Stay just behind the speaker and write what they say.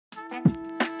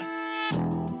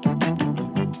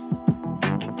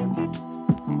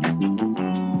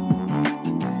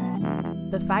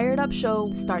Fired Up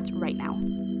Show starts right now.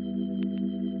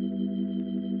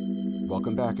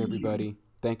 Welcome back, everybody.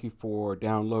 Thank you for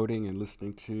downloading and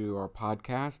listening to our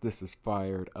podcast. This is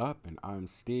Fired Up, and I'm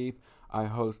Steve. I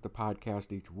host the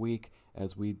podcast each week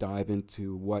as we dive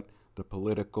into what the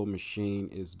political machine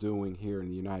is doing here in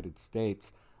the United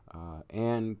States,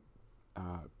 and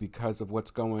because of what's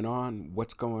going on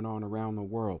around the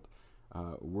world.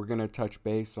 We're going to touch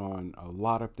base on a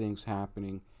lot of things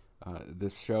happening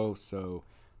this show, so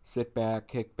sit back,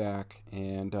 kick back,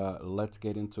 and let's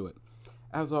get into it.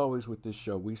 As always with this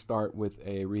show, we start with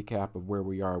a recap of where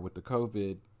we are with the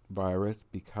COVID virus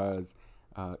because,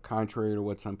 contrary to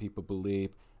what some people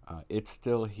believe, it's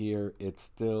still here. It's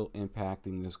still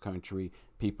impacting this country.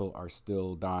 People are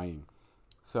still dying.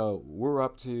 So we're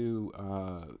up to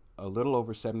a little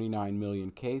over 79 million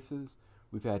cases.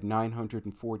 We've had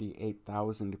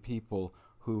 948,000 people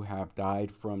who have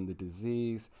died from the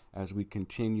disease as we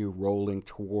continue rolling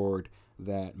toward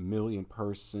that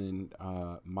million-person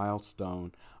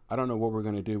milestone. I don't know what we're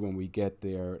going to do when we get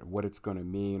there, what it's going to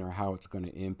mean or how it's going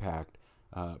to impact,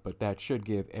 but that should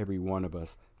give every one of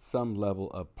us some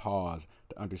level of pause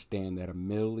to understand that 1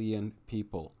 million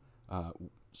people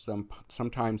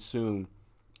sometime soon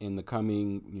in the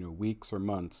coming weeks or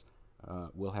months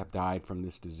will have died from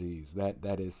this disease.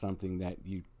 That is something that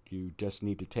you just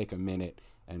need to take a minute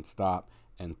and stop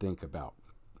and think about.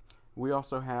 We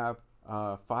also have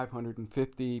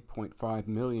 550.5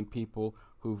 million people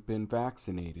who've been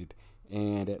vaccinated,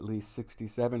 and at least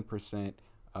 67%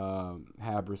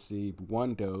 have received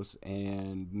one dose,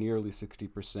 and nearly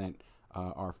 60%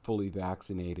 are fully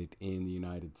vaccinated in the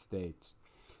United States.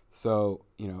 So,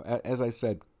 as I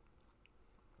said,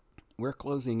 we're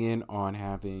closing in on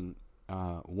having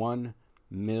 1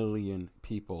 million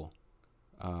people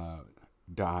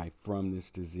die from this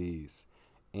disease.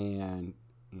 And,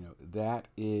 that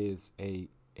is a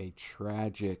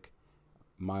tragic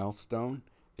milestone.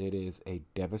 It is a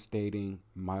devastating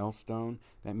milestone.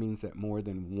 That means that more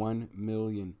than 1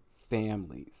 million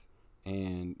families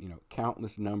and,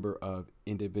 countless number of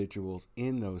individuals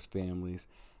in those families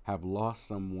have lost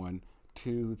someone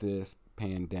to this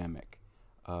pandemic.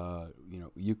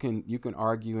 You can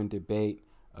argue and debate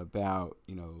about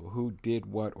who did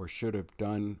what or should have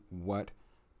done what,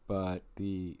 but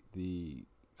the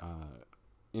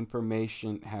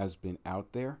information has been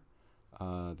out there.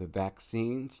 The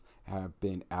vaccines have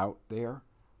been out there,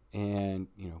 and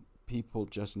people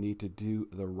just need to do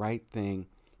the right thing,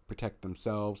 protect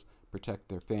themselves, protect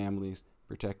their families,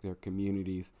 protect their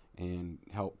communities, and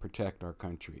help protect our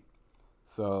country.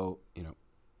 So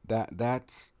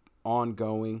that's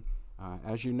ongoing.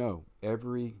 As you know,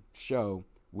 every show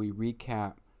we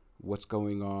recap what's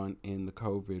going on in the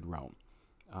COVID realm.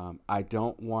 I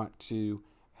don't want to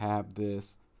have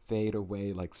this fade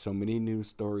away like so many news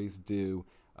stories do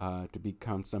to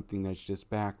become something that's just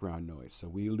background noise. So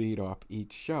we lead off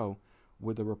each show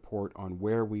with a report on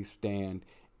where we stand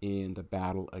in the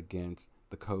battle against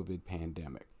the COVID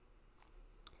pandemic.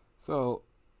 So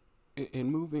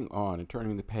in moving on and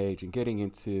turning the page and getting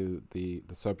into the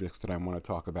subjects that I want to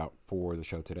talk about for the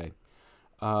show today,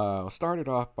 I'll start it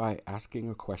off by asking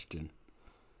a question.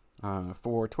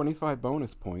 For 25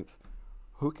 bonus points,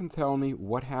 who can tell me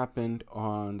what happened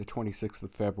on the 26th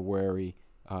of February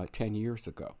 10 years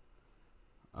ago?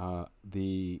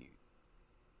 The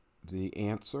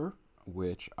answer,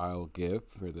 which I'll give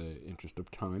for the interest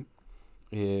of time,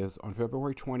 is on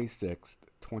February 26th,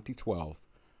 2012,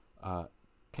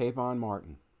 Trayvon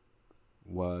Martin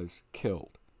was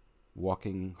killed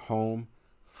walking home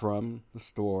from the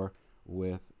store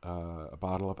with a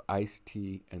bottle of iced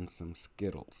tea and some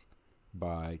Skittles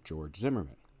by George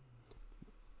Zimmerman.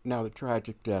 Now, the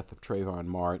tragic death of Trayvon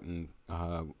Martin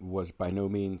was by no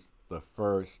means the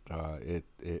first. It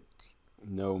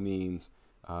no means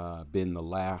been the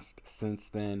last since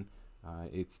then.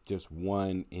 It's just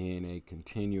one in a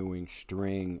continuing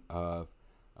string of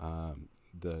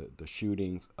the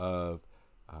shootings of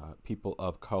people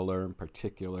of color, in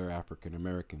particular African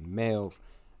American males,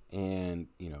 and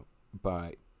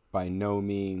by no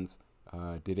means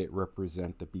did it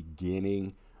represent the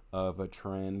beginning of a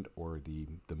trend or the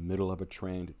middle of a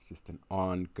trend. It's just an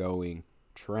ongoing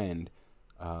trend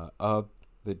of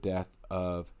the death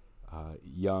of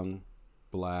young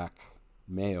black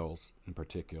males in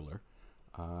particular,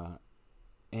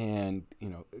 and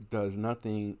it does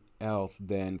nothing else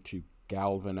than to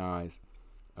galvanize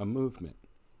a movement.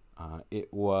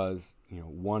 It was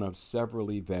one of several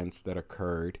events that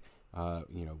occurred.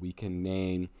 We can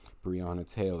name Breonna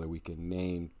Taylor, we can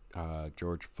name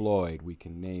George Floyd, we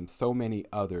can name so many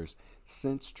others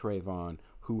since Trayvon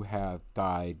who have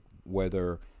died,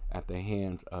 whether at the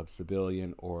hands of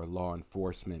civilian or law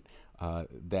enforcement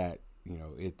that,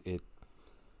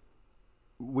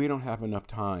 we don't have enough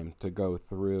time to go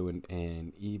through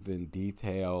and even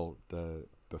detail the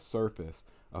surface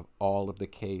of all of the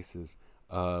cases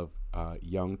of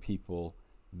young people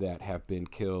that have been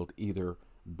killed either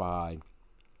by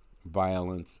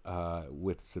violence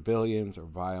with civilians or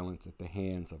violence at the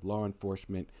hands of law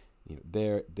enforcement.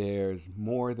 There's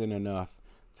more than enough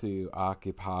to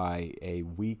occupy a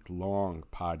week-long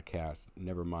podcast,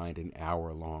 never mind an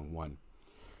hour-long one.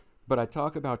 But I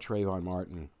talk about Trayvon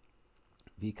Martin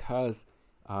because,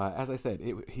 as I said,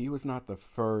 he was not the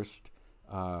first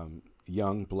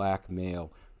young black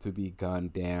male to be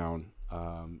gunned down,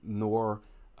 nor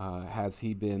has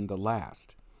he been the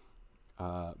last.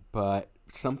 But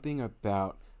something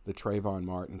about the Trayvon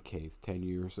Martin case 10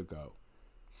 years ago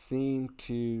seemed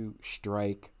to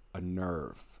strike a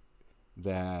nerve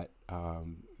that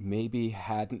maybe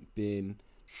hadn't been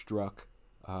struck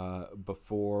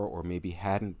before, or maybe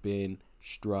hadn't been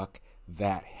struck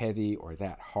that heavy or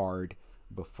that hard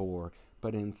before.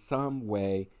 But in some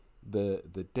way,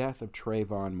 the death of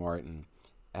Trayvon Martin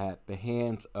at the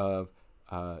hands of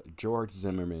George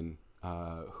Zimmerman,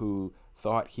 who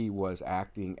thought he was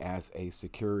acting as a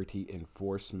security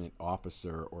enforcement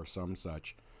officer or some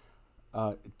such,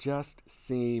 just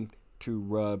seemed to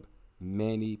rub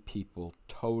many people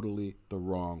totally the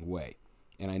wrong way.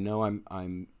 And I know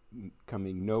I'm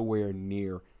coming nowhere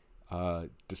near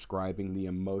describing the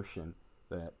emotion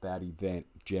that event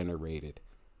generated,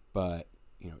 but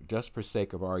just for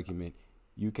sake of argument,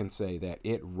 you can say that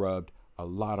it rubbed a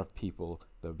lot of people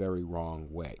the very wrong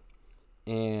way,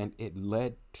 and it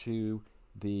led to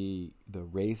the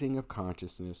raising of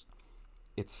consciousness.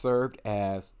 It served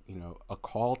as a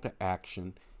call to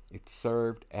action. It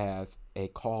served as a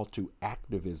call to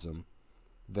activism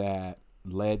that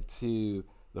led to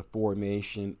the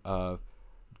formation of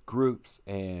groups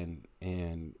and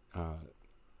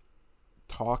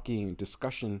talking and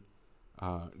discussion,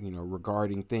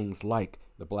 regarding things like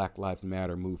the Black Lives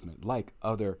Matter movement, like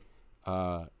other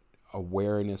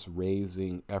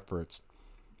awareness-raising efforts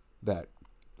that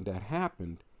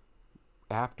happened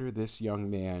after this young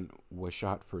man was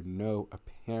shot for no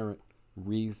apparent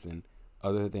reason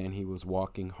other than he was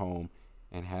walking home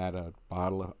and had a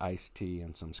bottle of iced tea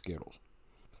and some Skittles.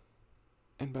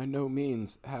 And by no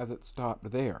means has it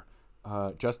stopped there.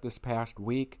 Just this past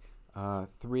week,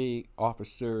 3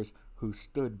 officers who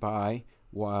stood by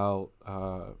while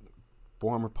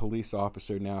former police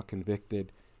officer, now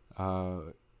convicted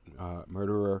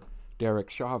murderer Derek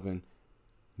Chauvin,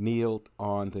 kneeled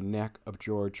on the neck of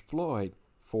George Floyd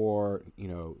for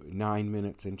 9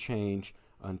 minutes and change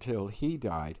until he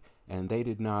died, and they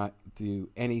did not do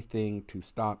anything to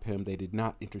stop him. They did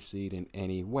not intercede in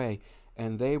any way,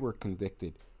 and they were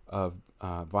convicted of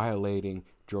violating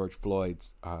George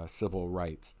Floyd's civil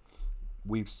rights.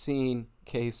 We've seen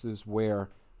cases where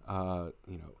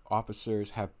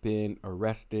officers have been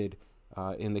arrested.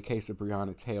 In the case of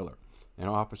Breonna Taylor, an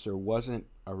officer wasn't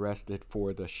arrested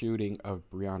for the shooting of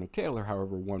Breonna Taylor.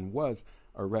 However, one was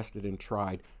arrested and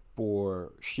tried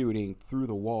for shooting through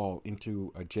the wall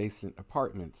into adjacent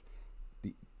apartments,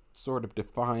 sort of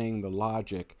defying the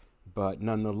logic, but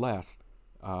nonetheless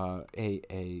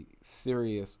a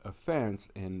serious offense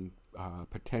and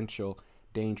potential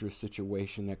dangerous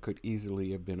situation that could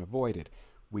easily have been avoided.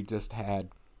 We just had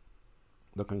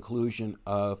the conclusion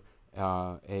of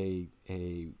a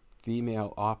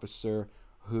female officer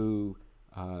who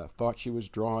thought she was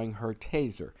drawing her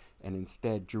taser and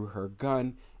instead drew her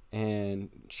gun and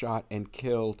shot and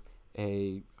killed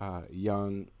a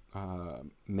young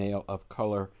male of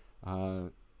color.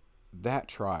 That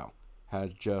trial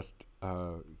has just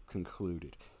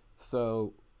concluded.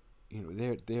 So,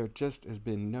 there just has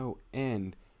been no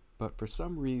end, but for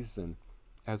some reason,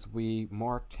 as we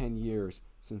mark 10 years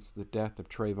since the death of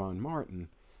Trayvon Martin,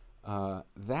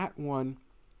 that one,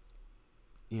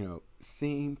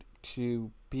 seemed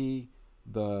to be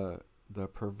the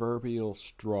proverbial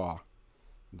straw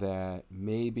that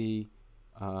maybe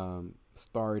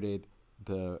started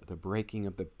the breaking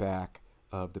of the back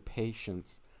of the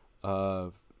patience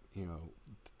of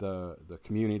the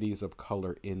communities of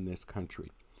color in this country.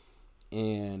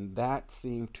 And that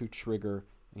seemed to trigger,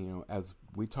 as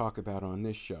we talk about on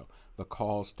this show, the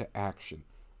calls to action,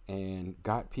 and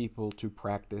got people to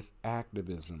practice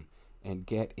activism and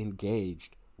get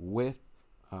engaged with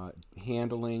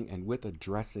handling and with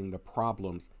addressing the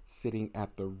problems sitting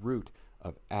at the root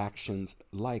of actions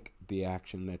like the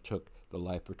action that took the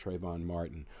life of Trayvon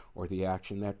Martin, or the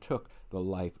action that took the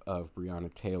life of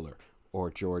Breonna Taylor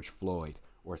or George Floyd,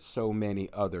 or so many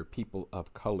other people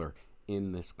of color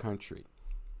in this country.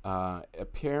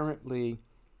 Apparently,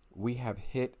 we have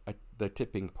hit the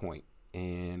tipping point,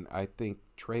 and I think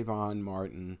Trayvon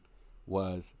Martin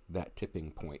was that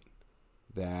tipping point.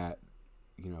 That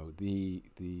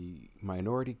the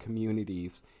minority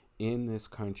communities in this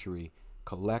country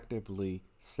collectively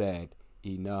said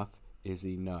enough is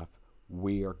enough.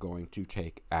 We are going to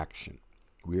take action.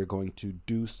 We are going to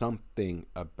do something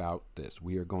about this.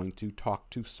 We are going to talk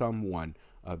to someone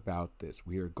about this.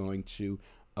 We are going to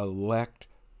elect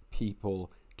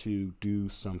people to do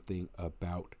something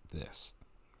about this.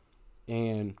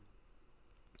 And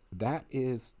that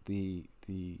is the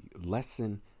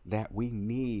lesson that we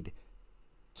need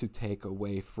to take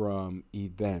away from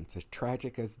events, as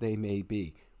tragic as they may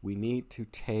be. We need to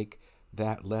take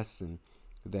that lesson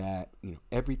that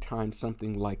every time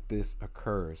something like this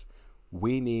occurs,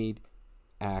 we need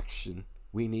action,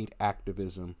 we need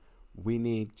activism, we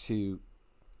need to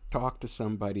talk to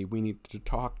somebody, we need to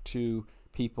talk to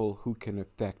people who can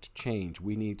affect change,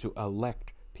 we need to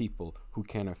elect people who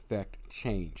can affect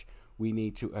change, we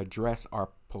need to address our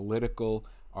political,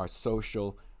 our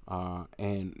social,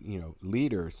 and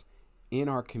leaders in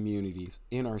our communities,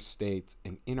 in our states,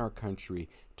 and in our country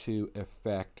to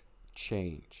effect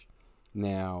change.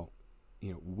 Now,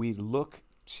 we look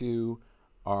to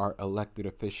our elected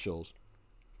officials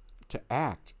to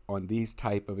act on these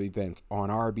type of events on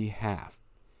our behalf.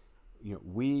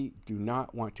 We do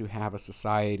not want to have a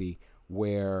society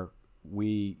where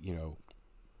we,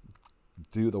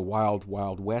 do the wild,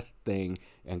 wild west thing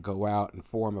and go out and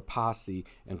form a posse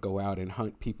and go out and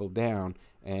hunt people down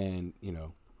and,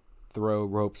 throw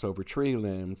ropes over tree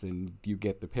limbs, and you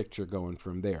get the picture going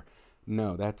from there.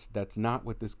 No, that's not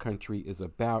what this country is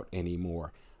about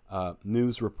anymore.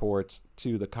 News reports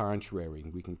to the contrary.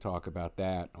 We can talk about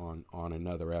that on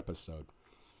another episode.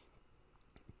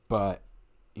 But,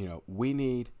 we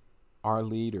need our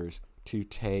leaders to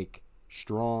take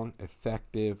strong,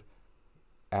 effective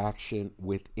action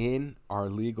within our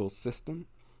legal system,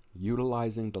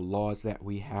 utilizing the laws that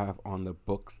we have on the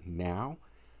books now,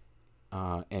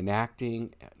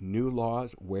 enacting new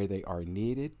laws where they are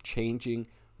needed, changing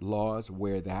laws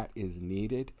where that is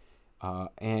needed,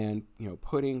 and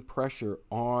putting pressure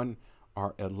on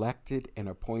our elected and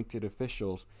appointed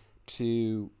officials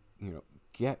to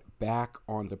get back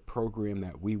on the program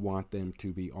that we want them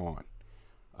to be on.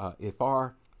 If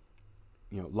our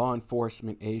law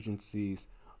enforcement agencies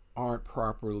aren't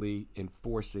properly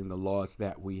enforcing the laws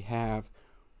that we have,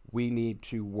 we need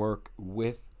to work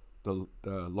with the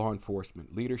law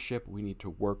enforcement leadership. We need to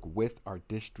work with our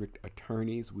district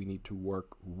attorneys. We need to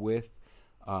work with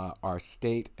our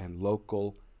state and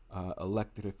local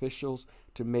elected officials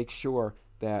to make sure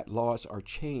that laws are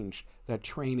changed, that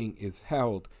training is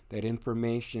held, that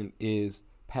information is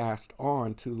passed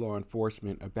on to law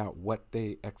enforcement about what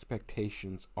the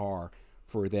expectations are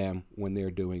for them when they're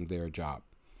doing their job.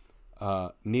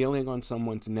 Kneeling on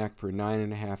someone's neck for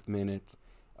 9.5 minutes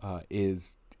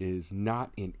is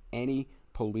not in any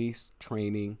police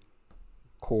training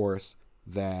course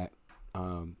that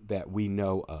we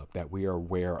know of, that we are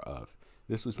aware of.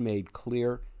 This was made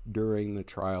clear during the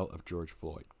trial of George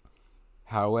Floyd.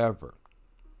 However,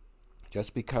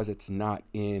 just because it's not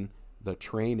in the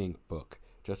training book,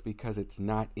 just because it's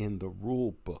not in the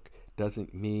rule book,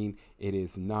 doesn't mean it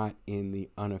is not in the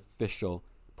unofficial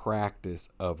practice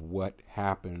of what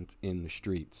happened in the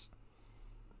streets.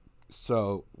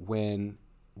 So when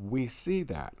we see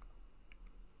that,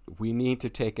 we need to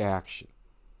take action.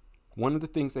 One of the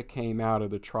things that came out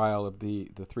of the trial of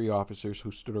the three officers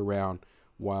who stood around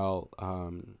while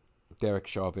Derek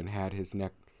Chauvin had his knee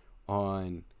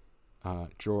on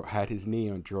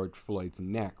George Floyd's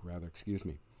neck,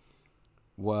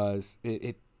 was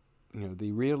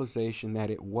the realization that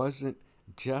it wasn't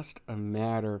just a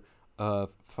matter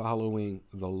of following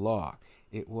the law.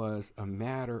 It was a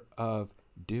matter of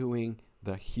doing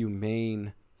the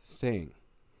humane thing.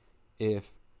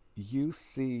 If you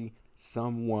see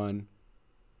someone,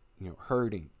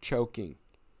 hurting, choking,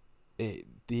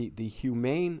 the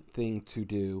humane thing to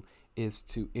do is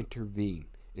to intervene,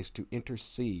 is to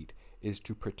intercede, is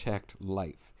to protect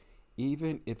life.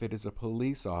 Even if it is a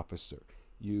police officer,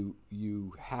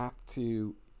 you have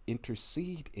to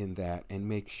intercede in that and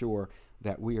make sure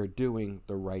that we are doing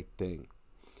the right thing.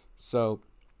 So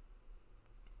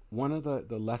one of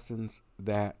the lessons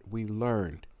that we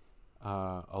learned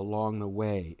along the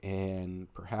way,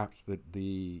 and perhaps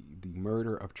the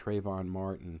murder of Trayvon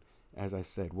Martin, as I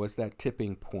said, was that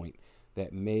tipping point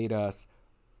that made us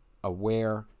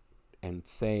aware and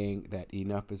saying that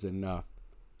enough is enough,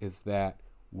 is that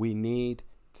we need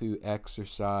to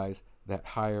exercise that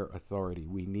higher authority.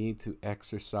 We need to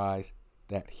exercise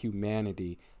that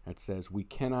humanity that says we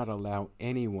cannot allow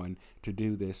anyone to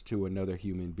do this to another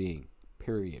human being,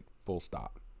 period, full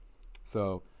stop.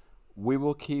 So we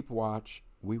will keep watch.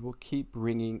 We will keep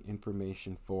bringing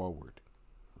information forward,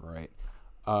 right?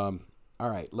 All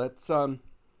right, let's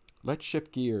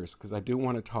shift gears, because I do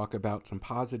want to talk about some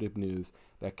positive news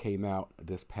that came out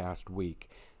this past week.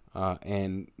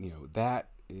 And, that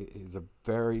is a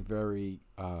very, very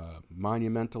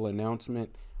monumental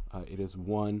announcement. It is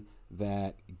one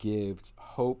that gives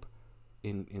hope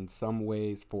in some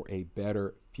ways for a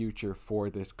better future for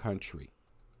this country.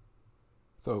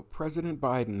 So President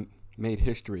Biden made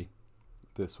history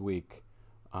this week.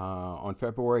 On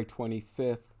February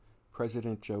 25th,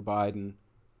 President Joe Biden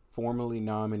formally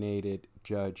nominated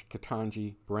Judge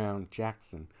Ketanji Brown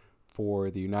Jackson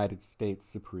for the United States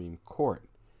Supreme Court,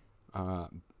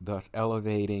 thus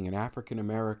elevating an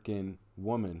African-American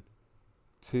woman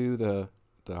to the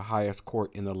highest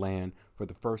court in the land for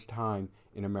the first time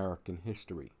in American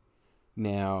history.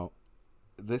 Now,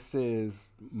 this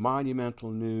is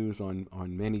monumental news on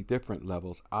many different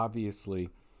levels. Obviously,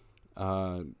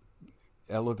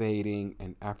 elevating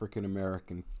an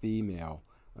African-American female,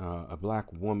 a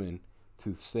black woman,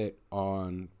 to sit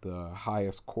on the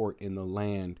highest court in the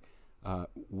land,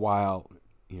 while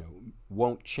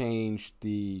won't change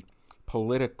the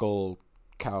political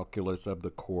calculus of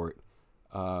the court.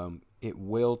 It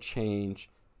will change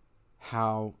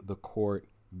how the court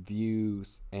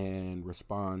views and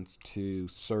responds to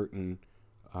certain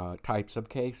types of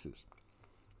cases.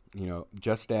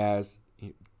 Just as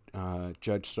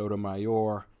Judge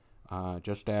Sotomayor,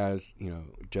 just as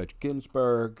Judge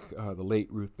Ginsburg, the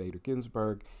late Ruth Bader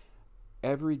Ginsburg,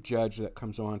 every judge that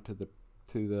comes on to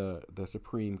the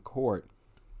Supreme Court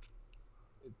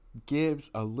gives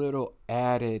a little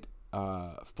added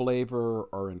flavor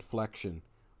or inflection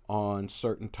on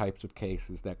certain types of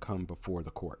cases that come before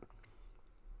the court.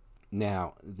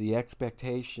 Now, the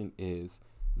expectation is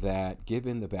that,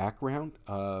 given the background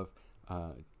of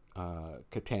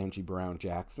Ketanji Brown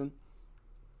Jackson,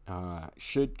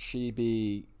 should she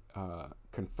be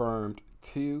confirmed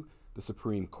to the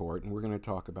Supreme Court, and we're going to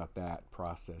talk about that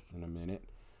process in a minute,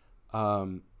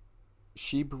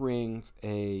 she brings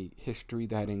a history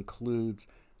that includes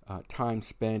time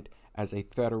spent as a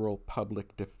federal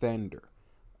public defender,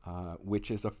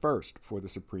 which is a first for the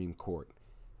Supreme Court.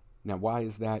 Now, why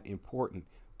is that important?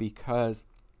 Because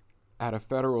at a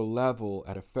federal level,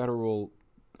 at a federal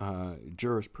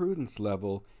jurisprudence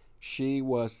level, she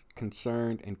was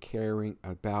concerned and caring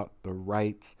about the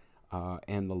rights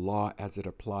and the law as it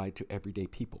applied to everyday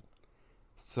people.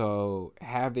 So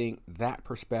having that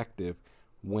perspective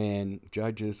when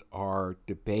judges are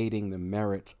debating the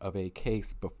merits of a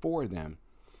case before them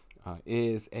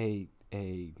is a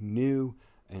new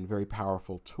and very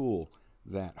powerful tool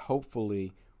that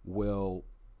hopefully will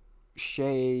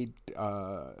shade,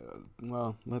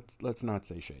 let's not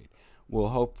say shade,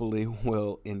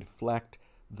 will inflect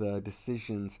the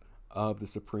decisions of the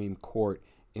Supreme Court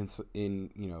in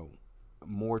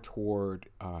more toward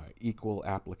equal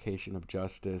application of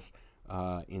justice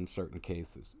in certain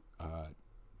cases.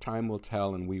 Time will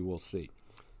tell, and we will see.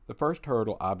 The first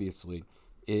hurdle, obviously,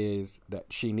 is that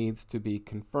she needs to be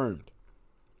confirmed.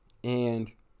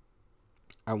 And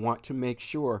I want to make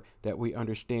sure that we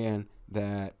understand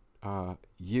that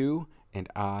you and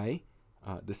I,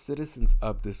 the citizens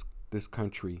of this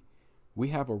country, we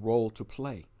have a role to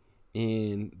play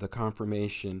in the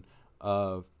confirmation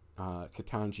of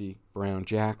Ketanji Brown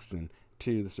Jackson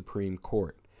to the Supreme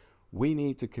Court. We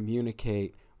need to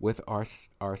communicate with our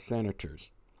senators,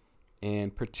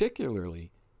 and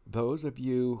particularly those of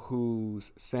you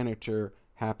whose senator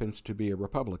happens to be a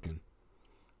Republican.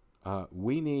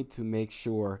 We need to make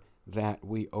sure that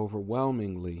we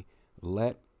overwhelmingly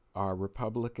let our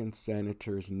Republican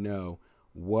senators know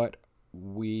what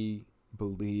we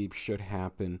believe should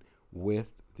happen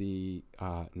with the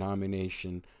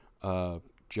nomination of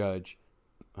Judge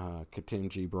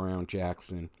Ketanji Brown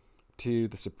Jackson to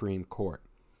the Supreme Court.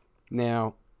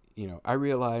 Now, I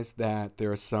realize that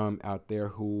there are some out there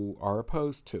who are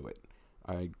opposed to it.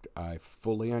 I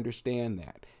fully understand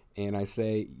that. And I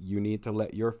say you need to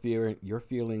let your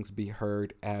feelings be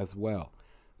heard as well.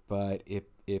 But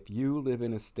if you live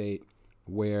in a state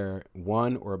where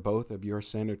one or both of your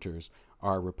senators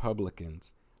are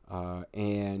Republicans,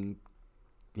 and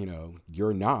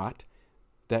you're not,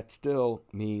 that still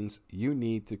means you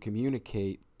need to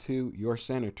communicate to your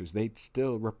senators. They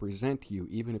still represent you,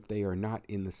 even if they are not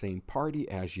in the same party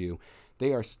as you.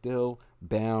 They are still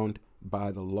bound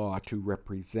by the law to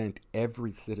represent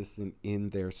every citizen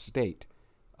in their state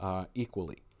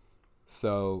equally.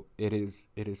 So it is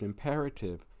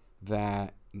imperative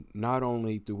that not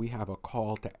only do we have a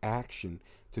call to action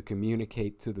to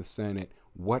communicate to the Senate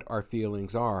what our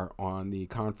feelings are on the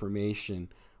confirmation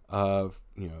of,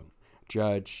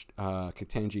 Judge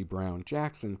Ketanji Brown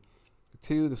Jackson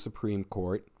to the Supreme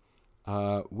Court,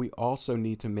 we also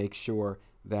need to make sure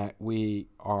that we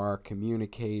are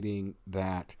communicating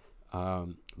that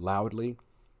loudly,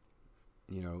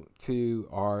 to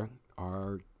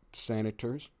our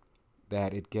senators,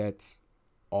 that it gets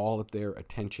all of their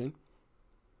attention,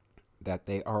 that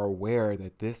they are aware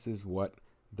that this is what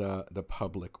the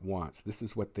public wants. This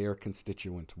is what their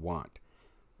constituents want.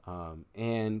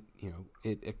 And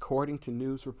according to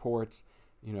news reports,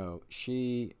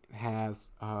 she has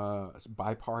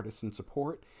bipartisan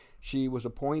support. She was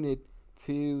appointed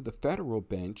to the federal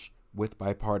bench with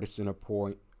bipartisan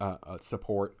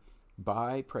support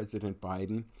by President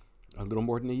Biden a little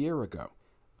more than a year ago.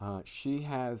 She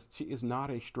is not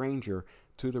a stranger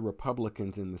to the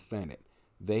Republicans in the Senate.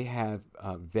 They have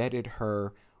vetted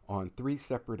her on 3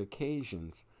 separate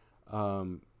occasions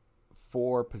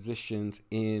for positions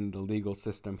in the legal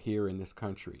system here in this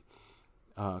country.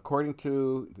 According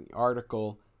to the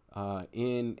article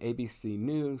in ABC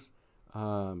News,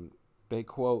 they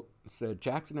quote, said,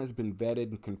 Jackson has been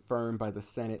vetted and confirmed by the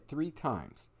Senate 3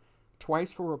 times,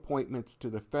 twice for appointments to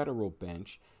the federal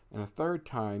bench, and a 3rd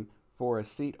time for a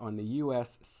seat on the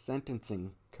U.S.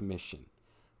 Sentencing Commission.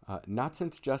 Not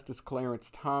since Justice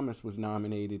Clarence Thomas was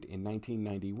nominated in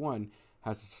 1991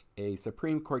 has a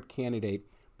Supreme Court candidate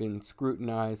been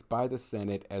scrutinized by the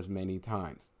Senate as many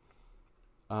times.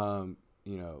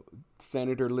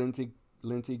 Senator Lindsey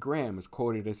Graham is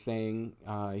quoted as saying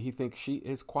he thinks she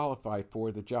is qualified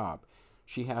for the job.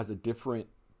 She has a different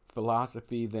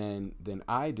philosophy than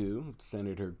I do,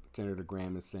 Senator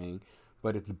Graham is saying,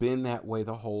 but it's been that way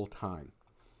the whole time.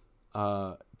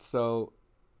 So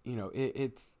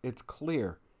it's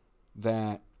clear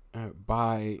that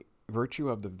by virtue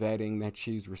of the vetting that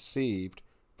she's received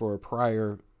for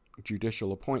prior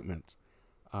judicial appointments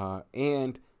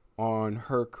and on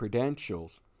her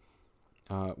credentials,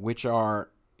 which are,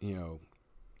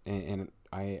 and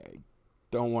I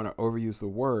don't want to overuse the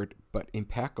word, but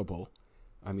impeccable.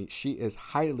 I mean, she is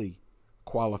highly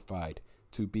qualified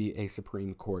to be a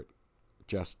Supreme Court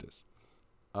justice.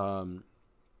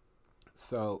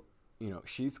 So,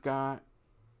 she's got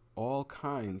all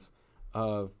kinds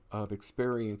of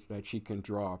experience that she can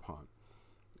draw upon.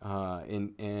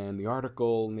 And the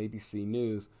article in ABC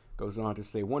News goes on to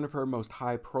say one of her most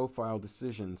high-profile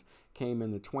decisions came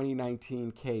in the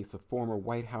 2019 case of former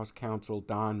White House counsel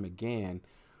Don McGahn,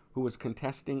 who was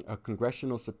contesting a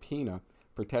congressional subpoena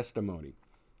for testimony.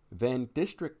 Then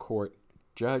District Court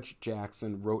Judge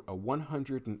Jackson wrote a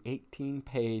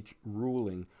 118-page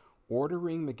ruling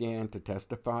ordering McGahn to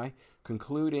testify,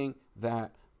 concluding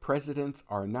that presidents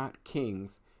are not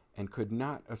kings and could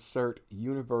not assert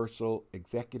universal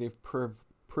executive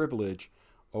privilege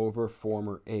over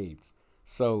former aides.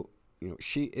 So,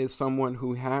 she is someone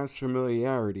who has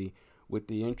familiarity with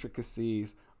the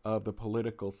intricacies of the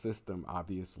political system,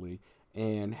 obviously,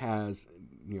 and has,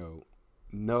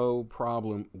 no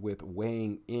problem with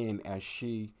weighing in as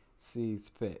she sees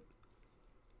fit.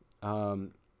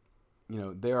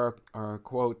 There are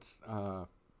quotes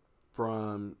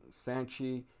from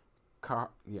Sanchi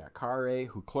Kare,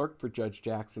 who clerked for Judge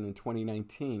Jackson in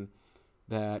 2019,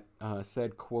 that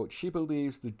said, quote, she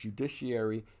believes the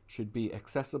judiciary should be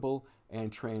accessible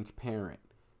and transparent,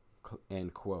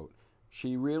 end quote.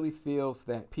 She really feels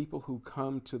that people who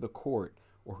come to the court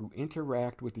or who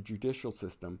interact with the judicial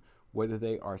system, whether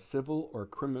they are civil or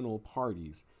criminal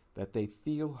parties, that they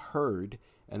feel heard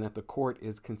and that the court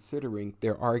is considering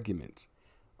their arguments.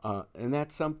 And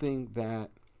that's something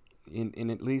that, in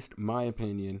at least my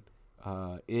opinion,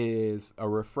 is a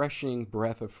refreshing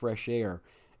breath of fresh air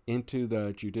into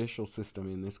the judicial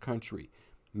system in this country.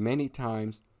 Many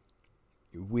times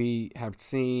we have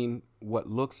seen what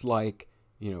looks like,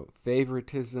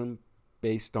 favoritism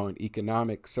based on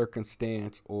economic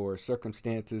circumstance or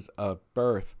circumstances of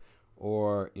birth,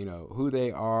 or, who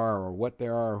they are or what they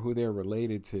are or who they're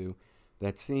related to,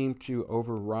 that seem to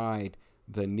override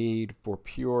the need for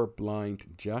pure blind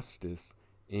justice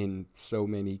in so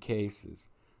many cases.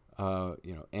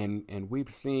 And we've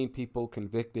seen people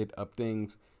convicted of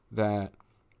things that,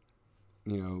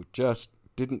 just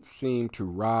didn't seem to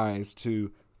rise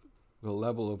to the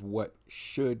level of what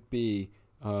should be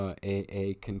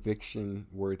a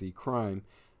conviction-worthy crime.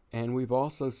 And we've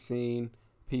also seen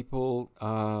people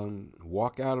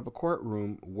walk out of a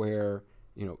courtroom where,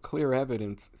 clear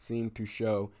evidence seemed to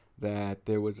show that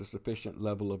there was a sufficient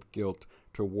level of guilt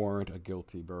to warrant a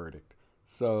guilty verdict.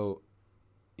 So,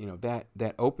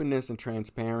 that openness and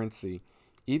transparency,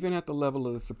 even at the level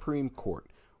of the Supreme Court,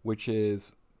 which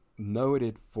is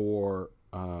noted for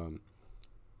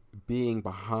being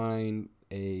behind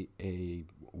a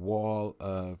wall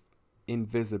of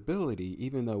invisibility,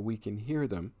 even though we can hear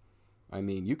them. I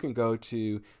mean, you can go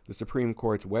to the Supreme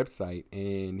Court's website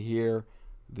and hear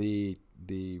the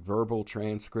verbal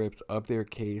transcripts of their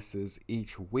cases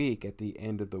each week at the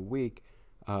end of the week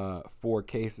for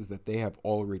cases that they have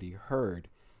already heard.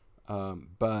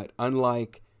 But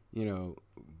unlike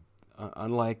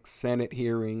Senate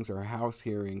hearings or House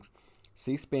hearings,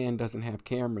 C-SPAN doesn't have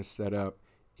cameras set up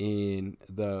in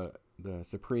the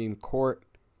Supreme Court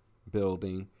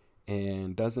building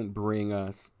and doesn't bring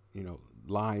us,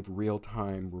 live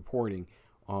real-time reporting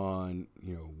on,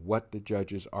 what the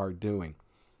judges are doing.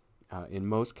 In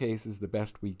most cases, the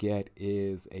best we get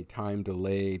is a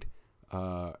time-delayed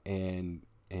and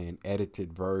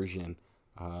edited version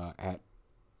at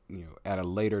a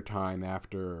later time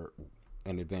after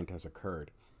an event has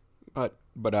occurred.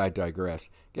 But I digress.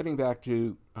 Getting back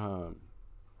to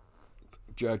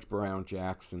Judge Brown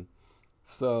Jackson.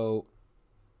 So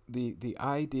the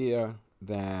idea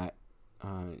that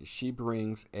she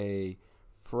brings a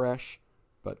fresh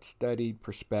but studied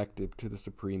perspective to the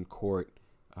Supreme Court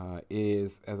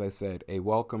is, as I said, a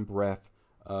welcome breath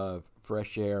of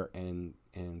fresh air and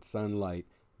sunlight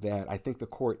that I think the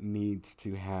court needs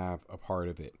to have a part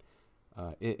of it.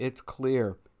 It's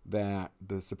clear that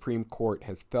the Supreme Court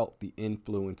has felt the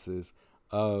influences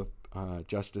of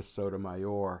Justice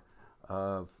Sotomayor,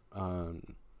 of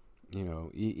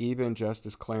even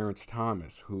Justice Clarence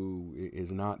Thomas, who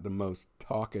is not the most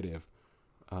talkative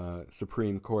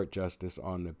Supreme Court justice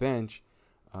on the bench.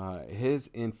 His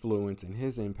influence and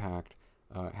his impact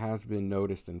has been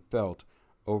noticed and felt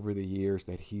over the years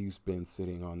that he's been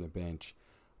sitting on the bench.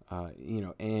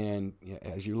 And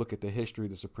as you look at the history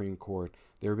of the Supreme Court,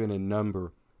 there have been a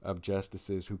number of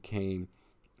justices who came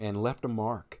and left a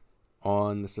mark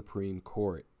on the Supreme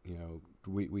Court.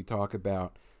 We talk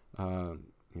about the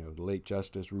late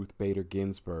Justice Ruth Bader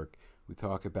Ginsburg. We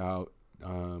talk about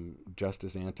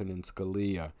Justice Antonin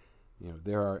Scalia.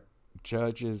 There are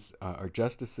judges or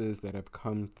justices that have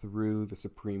come through the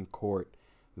Supreme Court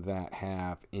that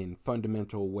have, in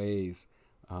fundamental ways,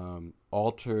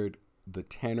 altered the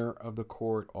tenor of the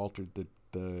court, altered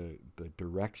the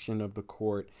direction of the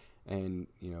court, and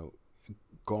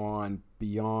gone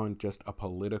beyond just a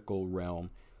political realm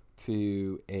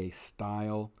to a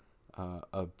style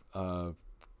of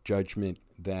judgment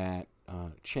that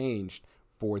changed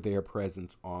for their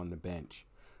presence on the bench.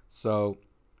 So,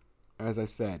 as I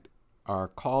said, our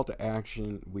call to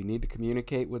action, we need to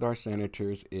communicate with our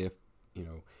senators. If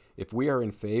we are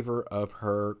in favor of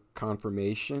her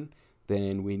confirmation,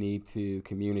 then we need to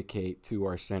communicate to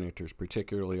our senators,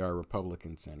 particularly our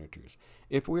Republican senators.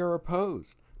 If we are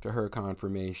opposed to her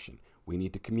confirmation, we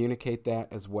need to communicate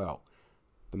that as well.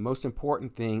 The most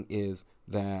important thing is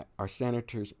that our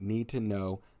senators need to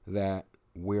know that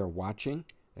we're watching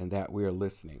and that we're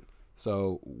listening.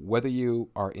 So whether you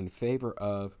are in favor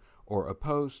of or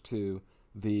opposed to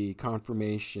the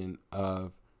confirmation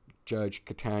of Judge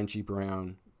Ketanji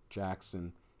Brown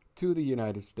Jackson to the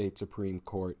United States Supreme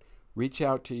Court, reach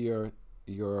out to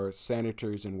your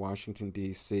senators in Washington,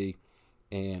 D.C.,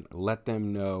 and let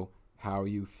them know how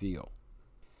you feel.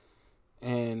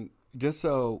 And just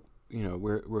so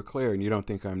we're clear, and you don't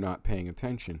think I'm not paying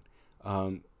attention,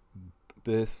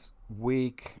 this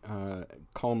week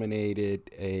culminated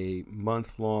a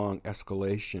month-long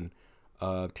escalation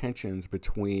of tensions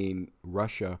between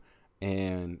Russia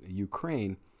and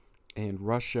Ukraine, and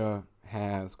Russia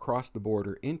has crossed the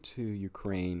border into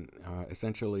Ukraine,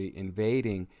 essentially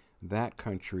invading that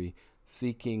country,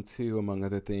 seeking to, among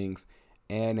other things,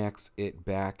 annex it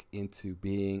back into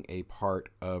being a part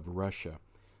of Russia.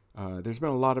 There's been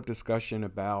a lot of discussion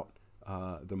about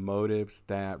the motives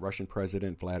that Russian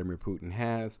President Vladimir Putin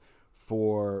has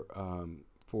for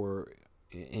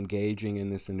engaging in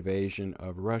this invasion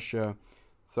of Russia.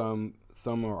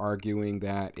 Some are arguing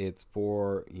that it's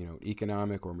for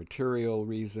economic or material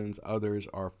reasons. Others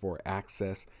are for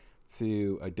access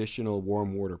to additional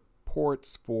warm water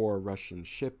ports for Russian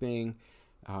shipping.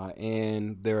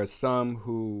 And there are some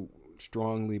who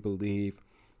strongly believe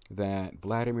that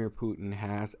Vladimir Putin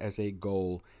has as a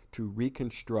goal to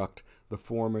reconstruct the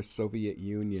former Soviet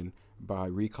Union by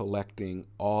recollecting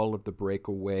all of the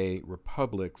breakaway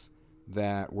republics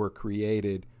that were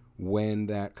created when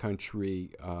that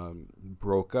country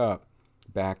broke up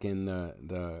back in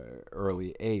the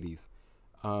early 80s.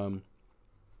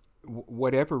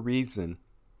 Whatever reason,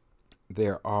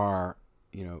 there are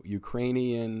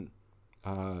Ukrainian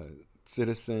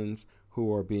citizens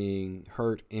who are being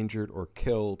hurt, injured, or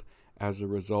killed as a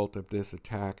result of this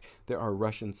attack. There are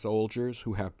Russian soldiers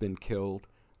who have been killed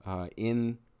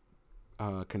in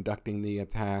conducting the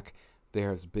attack.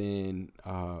 There's been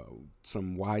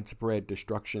some widespread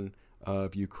destruction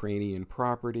of Ukrainian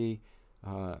property.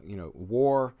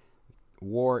 War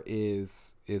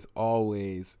is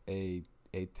always a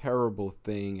terrible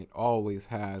thing. It always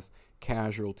has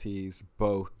casualties,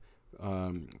 both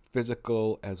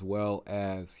physical as well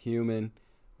as human.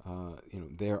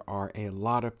 There are a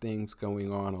lot of things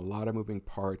going on, a lot of moving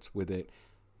parts with it.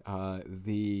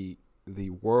 The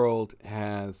world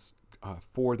has,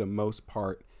 for the most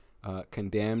part,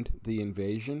 condemned the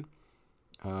invasion.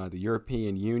 The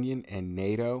European Union and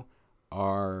NATO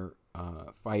are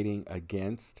fighting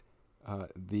against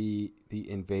the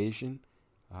invasion,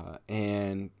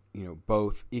 and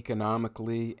both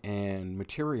economically and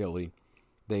materially,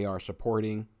 they are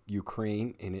supporting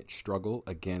Ukraine in its struggle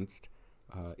against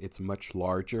its much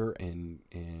larger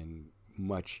and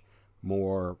much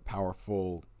more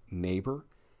powerful neighbor.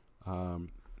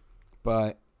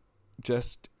 But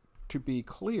just to be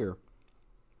clear,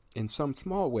 in some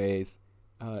small ways,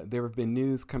 there have been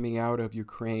news coming out of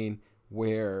Ukraine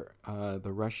where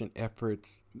the Russian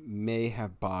efforts may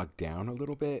have bogged down a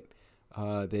little bit.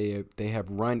 They have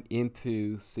run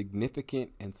into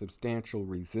significant and substantial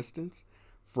resistance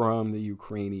from the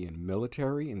Ukrainian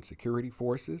military and security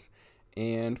forces,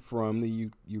 and from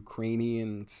the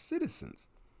Ukrainian citizens.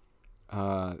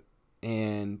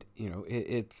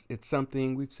 It's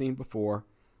something we've seen before.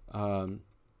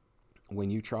 When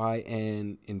you try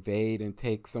and invade and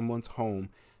take someone's home,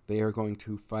 they are going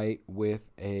to fight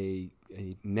with a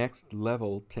next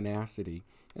level tenacity,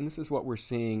 and this is what we're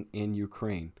seeing in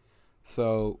Ukraine.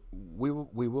 So we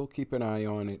will keep an eye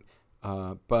on it.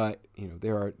 But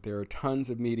there are tons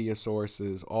of media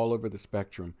sources all over the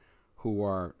spectrum who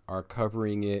are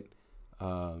covering it,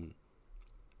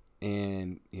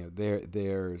 and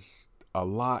there's a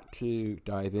lot to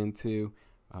dive into.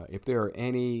 If there are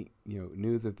any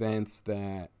news events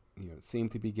that seem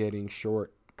to be getting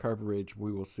short coverage,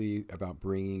 we will see about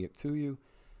bringing it to you.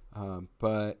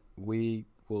 But we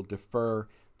will defer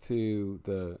to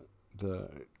the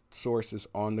sources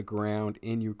on the ground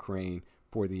in Ukraine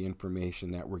for the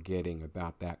information that we're getting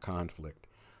about that conflict.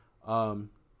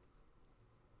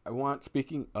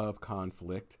 Speaking of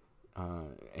conflict,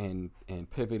 and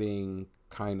pivoting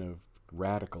kind of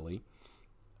radically.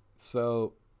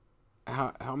 So,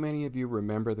 how many of you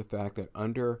remember the fact that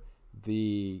under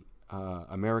the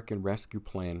American Rescue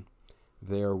Plan,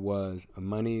 there was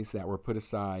monies that were put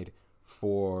aside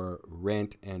for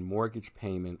rent and mortgage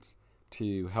payments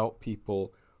to help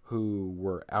people who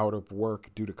were out of work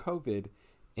due to COVID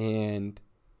and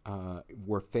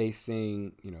were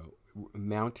facing,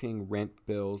 mounting rent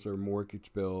bills or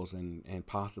mortgage bills and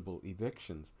possible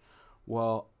evictions?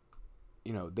 Well,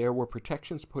 there were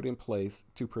protections put in place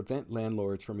to prevent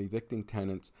landlords from evicting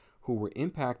tenants who were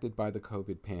impacted by the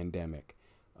COVID pandemic.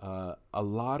 A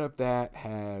lot of that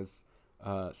has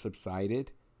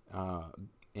subsided,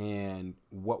 and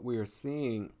what we are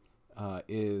seeing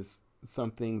is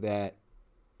something that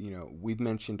we've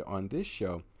mentioned on this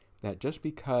show, that just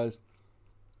because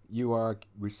you are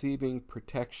receiving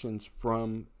protections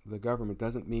from the government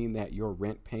doesn't mean that your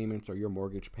rent payments or your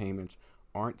mortgage payments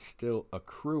aren't still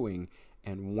accruing,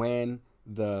 and when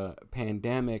the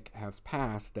pandemic has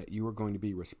passed, that you are going to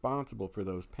be responsible for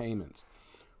those payments.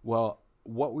 Well,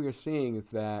 what we are seeing is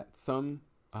that some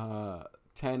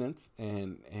tenants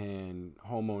and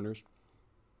homeowners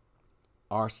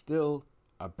are still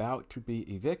about to be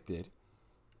evicted.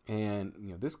 And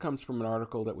this comes from an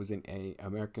article that was in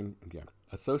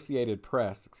Associated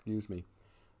Press,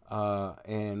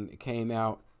 and it came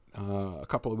out a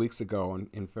couple of weeks ago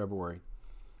in February.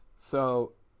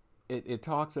 So it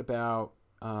talks about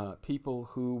people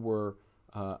who were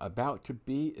about to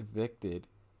be evicted,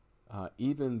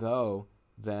 even though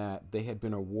that they had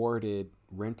been awarded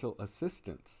rental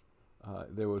assistance.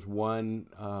 There was one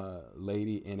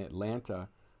lady in Atlanta.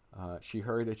 She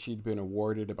heard that she'd been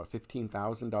awarded about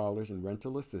 $15,000 in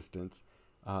rental assistance,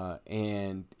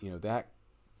 and that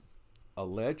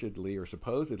allegedly or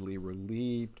supposedly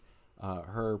relieved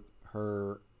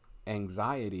her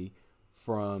anxiety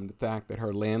from the fact that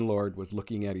her landlord was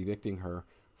looking at evicting her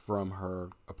from her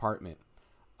apartment.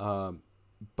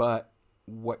 But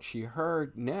what she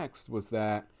heard next was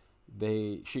that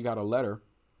she got a letter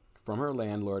from her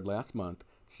landlord last month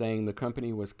saying the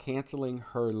company was canceling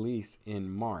her lease in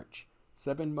March,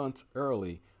 7 months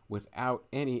early, without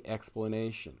any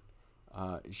explanation.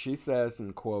 She says,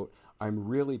 and quote, "I'm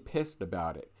really pissed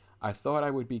about it. I thought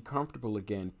I would be comfortable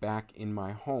again back in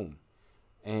my home."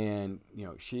 And,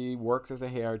 she works as a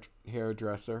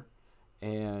hairdresser.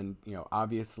 And,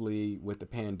 obviously with the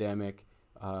pandemic,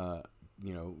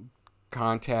 you know,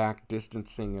 contact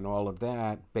distancing and all of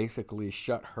that basically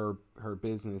shut her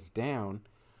business down.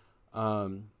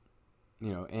 Um,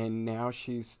 and now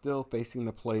she's still facing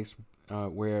the place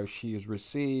where she has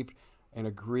received an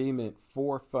agreement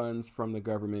for funds from the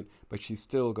government, but she's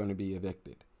still going to be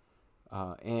evicted.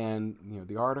 And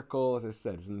the article, as I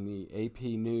said, is in the AP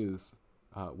News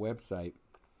website,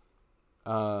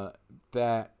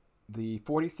 that the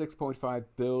 $46.5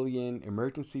 billion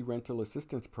emergency rental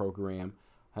assistance program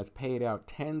has paid out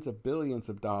tens of billions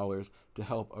of dollars to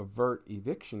help avert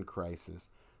eviction crisis.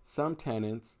 Some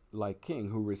tenants, like King,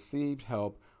 who received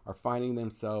help, are finding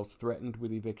themselves threatened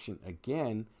with eviction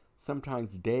again,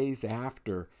 sometimes days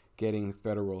after getting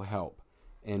federal help.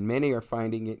 And many are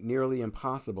finding it nearly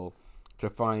impossible to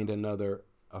find another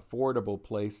affordable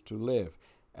place to live.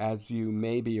 As you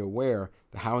may be aware,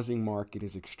 the housing market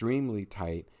is extremely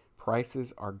tight.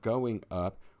 Prices are going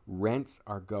up, rents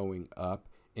are going up,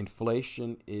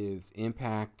 inflation is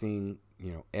impacting,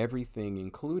 everything,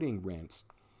 including rents.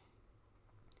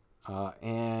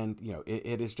 And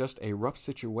it is just a rough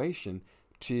situation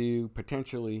to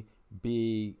potentially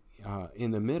be in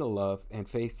the middle of and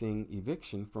facing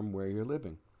eviction from where you're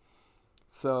living.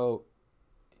 So,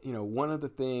 one of the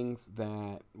things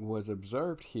that was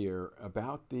observed here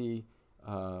about the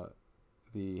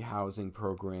housing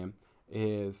program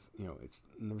is,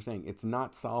 we're saying it's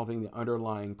not solving the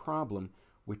underlying problem,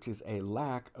 which is a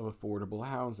lack of affordable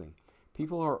housing.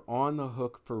 People are on the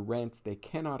hook for rents they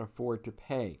cannot afford to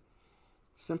pay.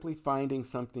 Simply finding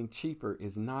something cheaper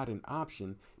is not an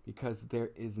option because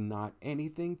there is not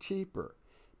anything cheaper.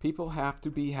 People have to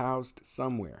be housed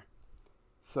somewhere.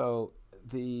 So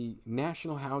the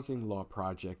National Housing Law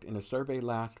Project, in a survey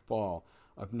last fall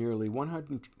of nearly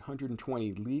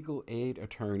 120 legal aid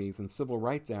attorneys and civil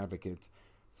rights advocates,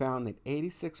 found that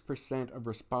 86% of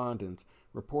respondents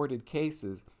reported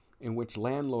cases in which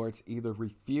landlords either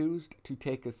refused to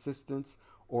take assistance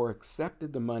or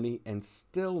accepted the money and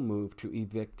still moved to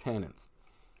evict tenants.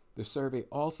 The survey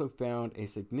also found a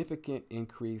significant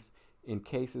increase in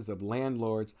cases of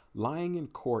landlords lying in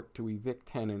court to evict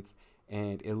tenants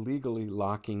and illegally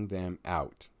locking them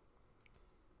out.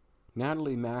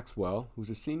 Natalie Maxwell, who's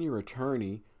a senior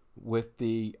attorney with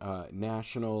the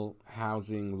National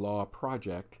Housing Law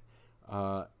Project,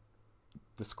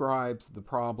 describes the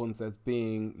problems as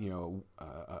being,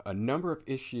 a number of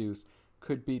issues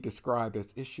could be described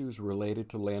as issues related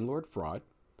to landlord fraud,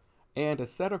 and a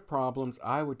set of problems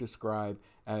I would describe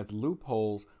as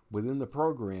loopholes within the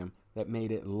program that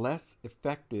made it less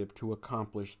effective to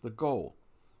accomplish the goal,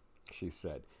 she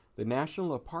said. The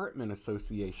National Apartment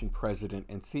Association president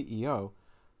and CEO,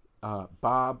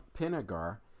 Bob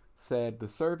Pinnegar, said the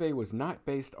survey was not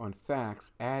based on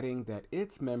facts, adding that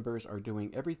its members are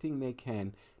doing everything they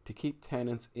can to keep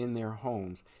tenants in their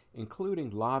homes, including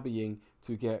lobbying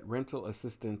to get rental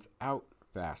assistance out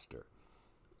faster.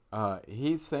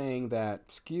 He's saying that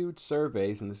skewed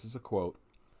surveys, and this is a quote,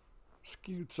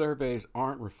 skewed surveys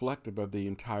aren't reflective of the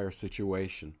entire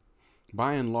situation.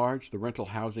 By and large, the rental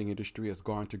housing industry has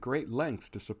gone to great lengths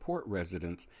to support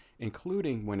residents,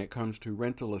 including when it comes to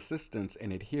rental assistance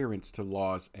and adherence to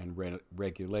laws and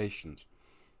regulations.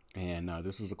 And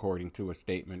this was according to a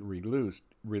statement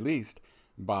released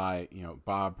by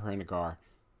Bob Pinnegar,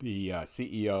 the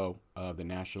CEO of the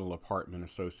National Apartment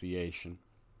Association.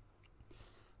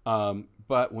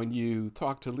 But when you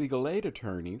talk to legal aid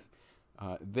attorneys,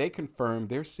 they confirm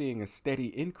they're seeing a steady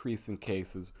increase in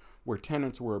cases where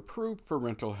tenants were approved for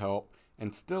rental help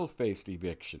and still faced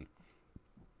eviction.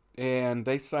 And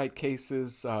they cite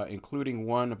cases including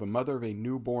one of a mother of a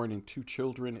newborn and 2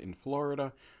 children in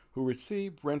Florida who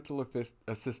received rental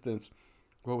assistance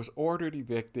but was ordered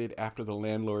evicted after the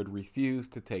landlord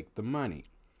refused to take the money.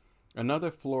 Another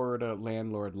Florida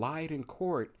landlord lied in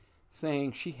court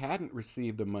saying she hadn't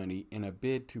received the money in a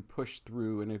bid to push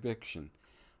through an eviction.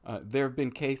 There have been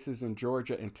cases in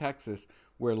Georgia and Texas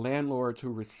where landlords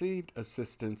who received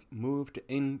assistance moved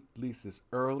to end leases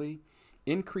early,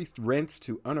 increased rents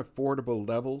to unaffordable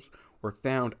levels, or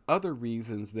found other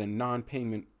reasons than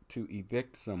non-payment to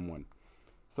evict someone.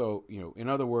 So, in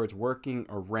other words, working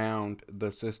around the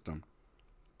system.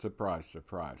 Surprise,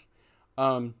 surprise.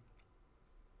 And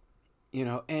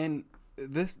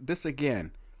this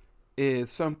again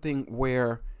is something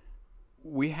where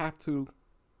we have to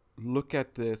look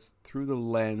at this through the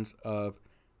lens of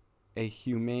a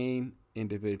humane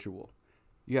individual.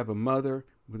 You have a mother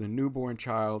with a newborn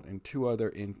child and 2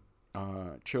 other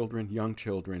young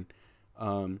children.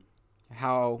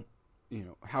 How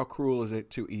how cruel is it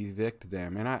to evict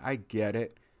them? And I get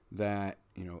it that,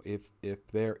 if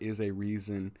there is a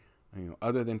reason,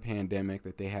 other than pandemic,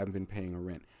 that they haven't been paying a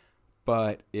rent.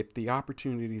 But if the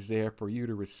opportunity is there for you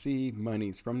to receive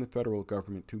monies from the federal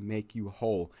government to make you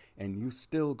whole, and you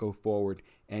still go forward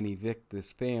and evict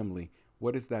this family,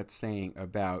 what is that saying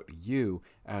about you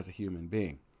as a human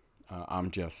being? I'm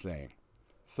just saying.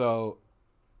 So,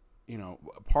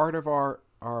 part of our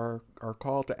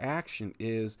call to action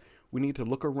is we need to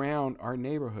look around our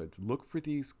neighborhoods, look for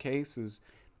these cases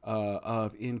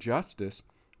of injustice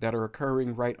that are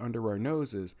occurring right under our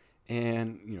noses,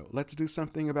 and let's do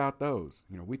something about those.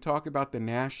 We talk about the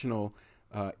national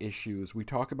issues, we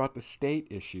talk about the state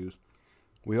issues.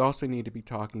 We also need to be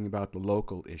talking about the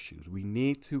local issues. We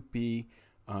need to be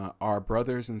our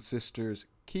brothers and sisters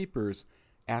keepers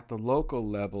at the local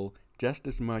level just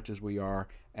as much as we are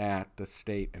at the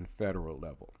state and federal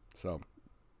level. So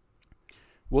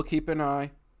we'll keep an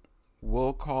eye.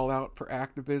 We'll call out for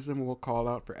activism. We'll call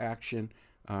out for action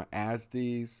as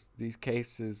these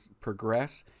cases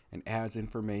progress and as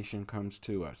information comes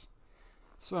to us.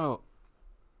 So,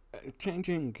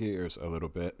 changing gears a little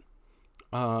bit,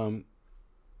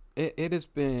 it has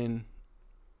been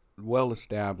well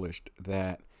established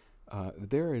that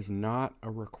there is not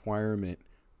a requirement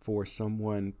for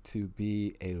someone to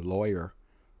be a lawyer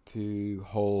to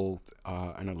hold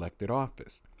an elected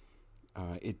office.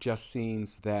 It just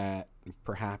seems that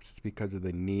perhaps it's because of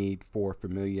the need for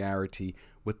familiarity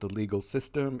with the legal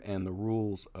system and the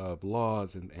rules of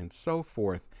laws and so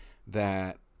forth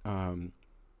that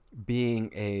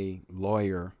being a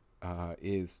lawyer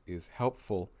is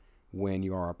helpful when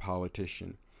you are a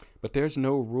politician. But there's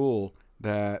no rule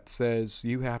that says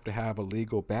you have to have a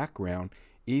legal background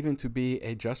even to be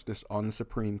a justice on the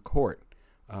Supreme Court.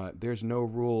 There's no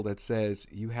rule that says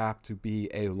you have to be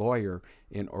a lawyer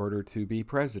in order to be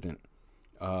president.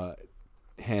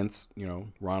 Hence,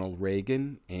 Ronald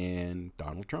Reagan and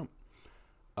Donald Trump.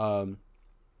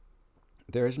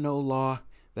 There is no law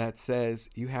that says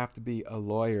you have to be a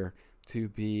lawyer to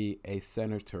be a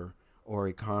senator or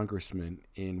a congressman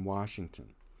in Washington.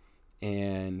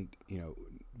 And,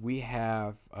 we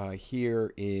have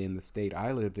here in the state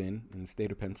I live in the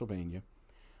state of Pennsylvania,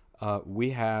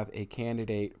 we have a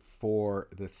candidate for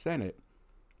the Senate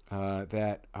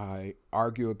that I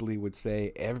arguably would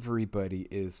say everybody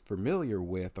is familiar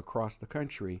with across the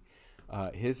country.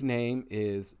 His name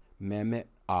is Mehmet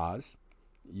Oz.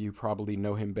 You probably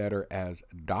know him better as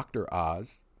Dr.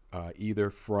 Oz,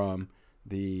 either from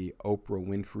the Oprah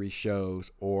Winfrey shows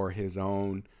or his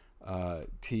own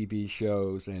TV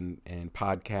shows and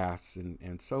podcasts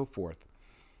and so forth.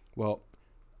 Well,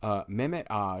 Mehmet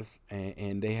Oz,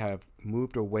 and they have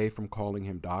moved away from calling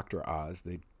him Dr. Oz.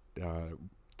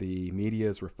 The media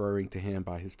is referring to him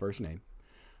by his first name.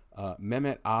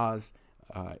 Mehmet Oz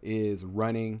is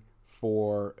running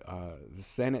for the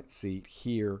Senate seat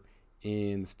here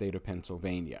in the state of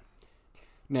Pennsylvania.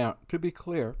 Now, to be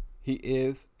clear, he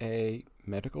is a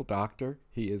medical doctor.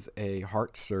 He is a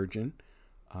heart surgeon.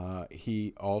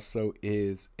 He also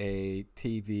is a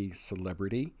TV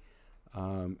celebrity,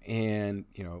 and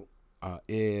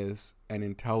is an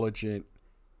intelligent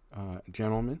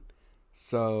gentleman.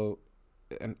 So,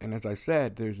 and as I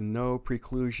said, there's no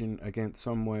preclusion against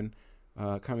someone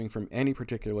coming from any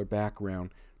particular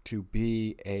background to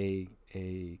be a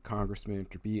congressman,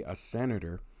 to be a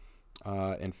senator.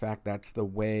 In fact, that's the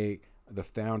way the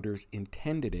founders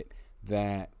intended it,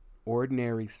 that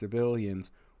ordinary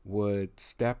civilians would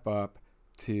step up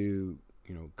to,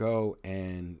 go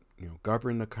and,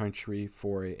 govern the country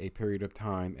for a period of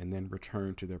time and then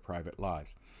return to their private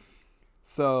lives.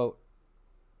 So,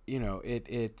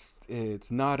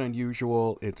 it's not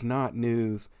unusual. It's not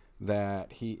news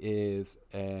that he is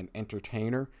an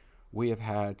entertainer. We have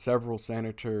had several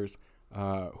senators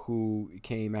who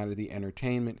came out of the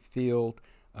entertainment field,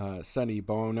 Sonny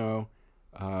Bono,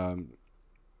 Al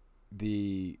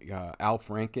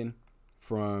Franken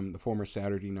from the former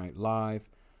Saturday Night Live,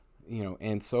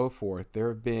 and so forth. There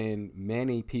have been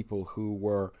many people who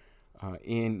were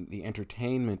in the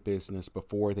entertainment business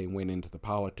before they went into the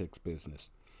politics business.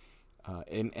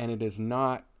 And it is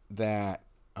not that,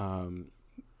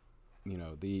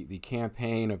 the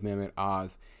campaign of Mehmet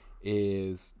Oz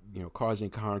is, causing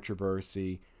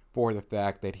controversy for the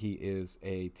fact that he is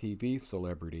a TV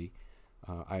celebrity.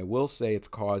 I will say it's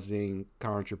causing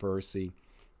controversy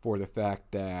for the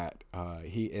fact that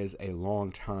he is a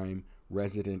longtime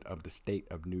resident of the state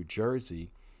of New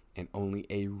Jersey and only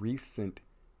a recent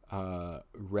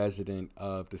resident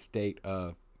of the state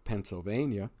of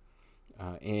Pennsylvania.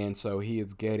 And so he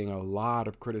is getting a lot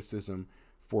of criticism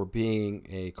for being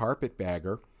a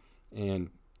carpetbagger And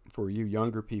for you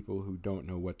younger people who don't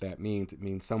know what that means, it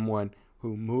means someone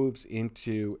who moves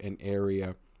into an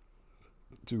area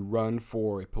to run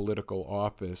for a political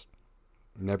office,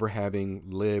 never having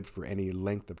lived for any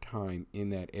length of time in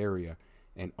that area,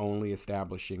 and only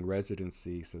establishing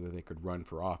residency so that they could run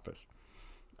for office.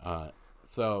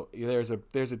 So there's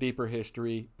a deeper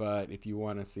history, but if you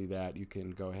want to see that, you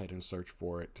can go ahead and search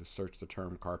for it. To search the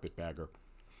term carpetbagger.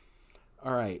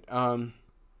 All right.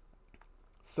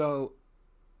 So,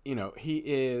 he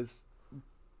is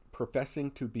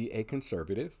professing to be a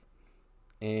conservative,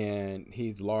 and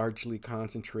he's largely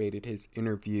concentrated his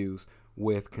interviews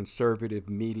with conservative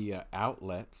media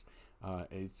outlets.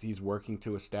 He's working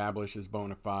to establish his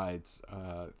bona fides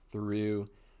through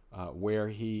where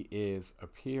he is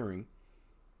appearing.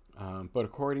 But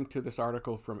according to this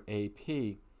article from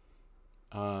AP,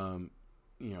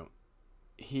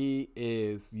 he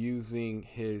is using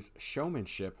his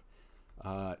showmanship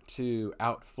to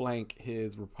outflank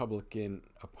his Republican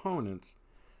opponents.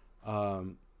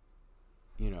 And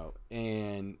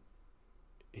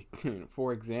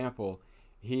for example,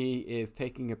 he is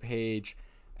taking a page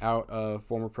out of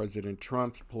former President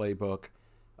Trump's playbook,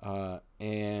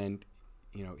 and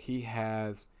he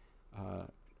has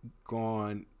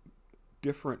gone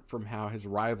different from how his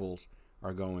rivals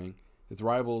are going. His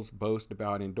rivals boast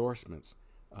about endorsements.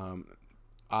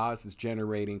 Oz is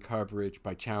generating coverage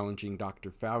by challenging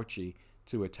Dr. Fauci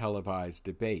to a televised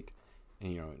debate.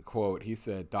 And, in quote, he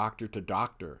said, "Doctor to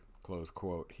doctor," close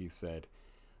quote, he said.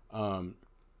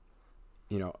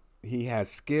 He has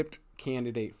skipped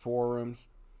candidate forums.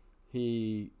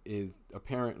 He is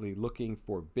apparently looking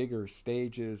for bigger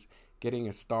stages, getting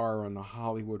a star on the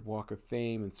Hollywood Walk of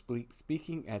Fame, and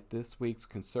speaking at this week's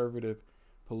Conservative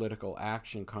Political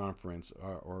Action Conference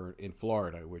or in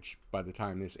Florida, which by the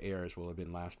time this airs will have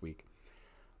been last week.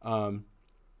 By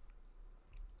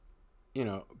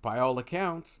all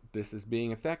accounts, this is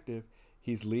being effective.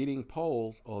 He's leading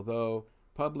polls, although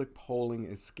public polling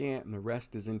is scant and the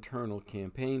rest is internal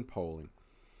campaign polling.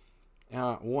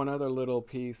 One other little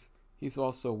piece, he's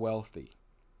also wealthy.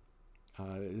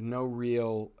 There's no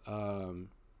real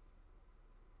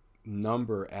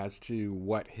number as to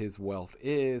what his wealth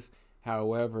is.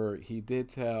 However, he did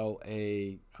tell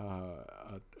a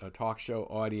talk show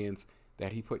audience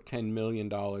that he put $10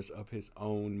 million of his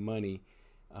own money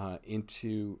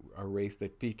into a race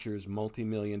that features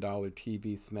multi-million-dollar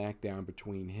TV smackdown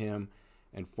between him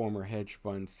and former hedge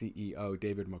fund CEO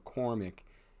David McCormick,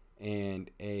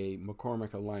 and a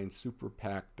McCormick-aligned super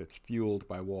PAC that's fueled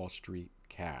by Wall Street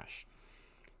cash.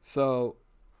 So,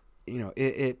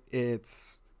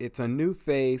 it's a new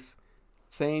face,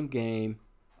 same game.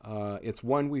 It's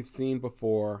one we've seen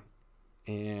before,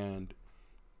 and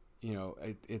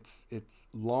it's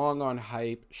long on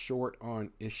hype, short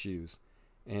on issues.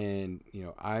 And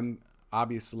I'm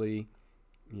obviously,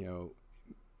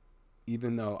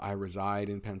 even though I reside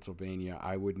in Pennsylvania,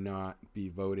 I would not be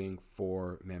voting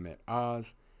for Mehmet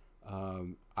Oz.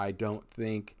 I don't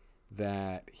think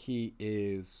that he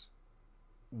is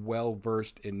well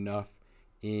versed enough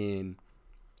in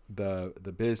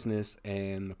the business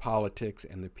and the politics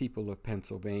and the people of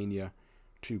Pennsylvania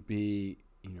to be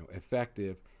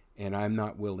effective, and I'm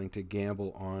not willing to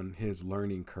gamble on his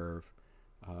learning curve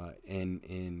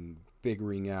and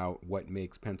figuring out what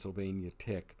makes Pennsylvania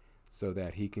tick so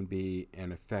that he can be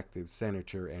an effective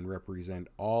senator and represent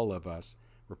all of us,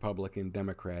 Republican,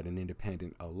 Democrat, and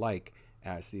Independent alike,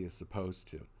 as he is supposed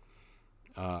to.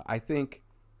 I think,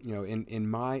 in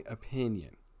my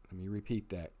opinion, let me repeat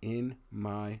that, in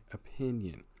my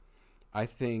opinion, I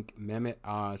think Mehmet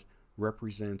Oz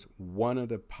represents one of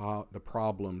the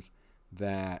problems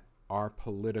that our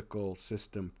political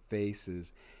system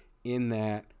faces, in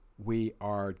that we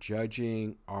are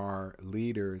judging our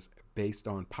leaders based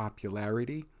on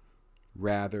popularity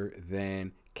rather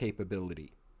than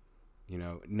capability.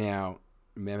 Now,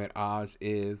 Mehmet Oz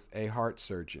is a heart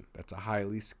surgeon. That's a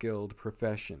highly skilled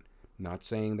profession. Not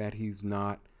saying that he's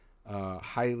not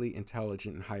highly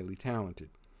intelligent and highly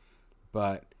talented.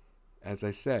 But as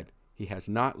I said, he has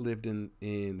not lived in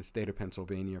the state of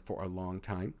Pennsylvania for a long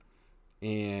time.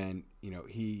 And,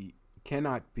 he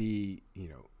cannot be,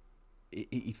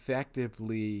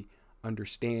 effectively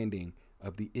understanding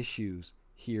of the issues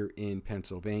here in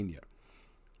Pennsylvania.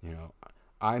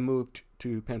 I moved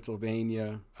to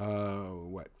Pennsylvania,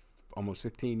 almost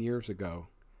 15 years ago.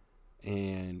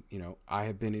 And, I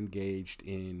have been engaged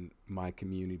in my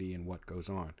community and what goes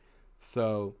on.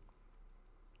 So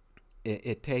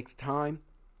it takes time.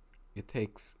 It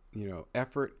takes,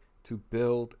 effort to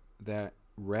build that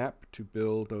rep, to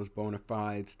build those bona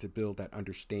fides, to build that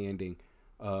understanding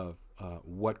of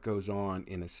what goes on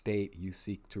in a state you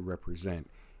seek to represent.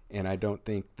 And I don't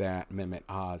think that Mehmet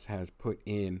Oz has put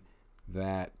in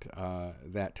that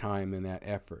time and that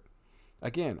effort.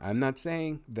 Again, I'm not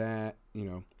saying that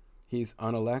he's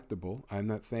unelectable. I'm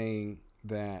not saying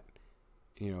that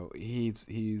he's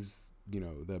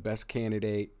the best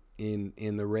candidate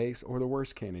in the race or the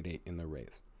worst candidate in the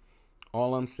race.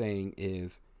 All I'm saying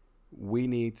is we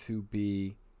need to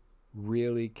be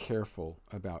really careful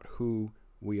about who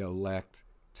we elect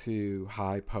to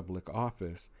high public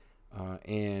office,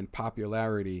 and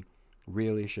popularity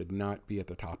really should not be at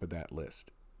the top of that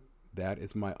list. That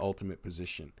is my ultimate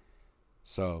position.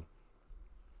 So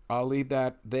I'll leave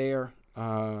that there.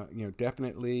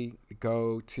 Definitely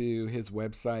go to his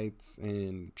websites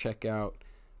and check out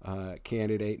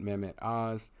candidate Mehmet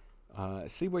Oz.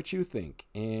 See what you think.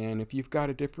 And if you've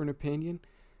got a different opinion,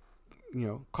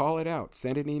 call it out.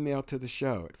 Send an email to the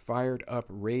show at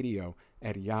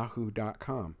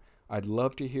firedupradio@yahoo.com. I'd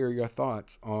love to hear your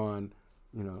thoughts on,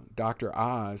 Dr.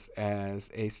 Oz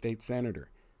as a state senator.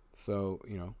 So,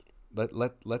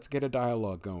 let's get a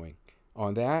dialogue going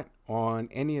on that, on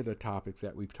any of the topics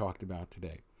that we've talked about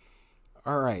today.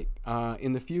 All right.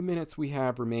 In the few minutes we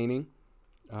have remaining,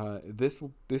 this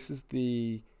is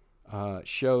the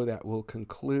show that will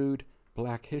conclude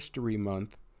Black History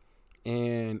Month.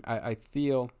 And I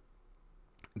feel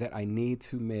that I need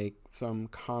to make some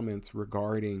comments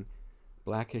regarding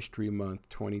Black History Month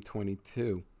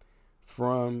 2022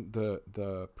 from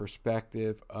the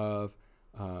perspective of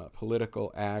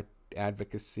political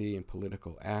advocacy and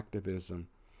political activism.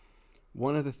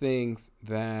 One of the things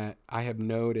that I have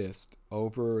noticed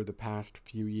over the past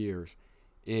few years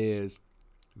is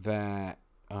that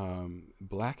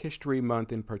Black History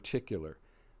Month in particular,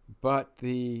 but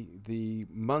the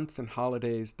months and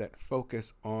holidays that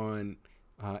focus on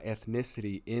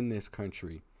ethnicity in this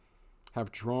country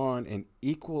have drawn an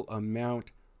equal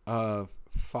amount of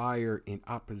fire in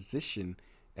opposition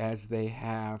as they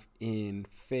have in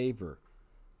favor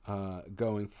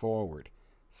going forward.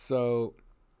 So,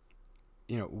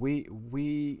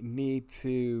 we need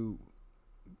to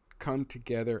come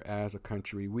together as a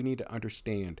country. We need to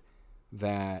understand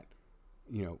that,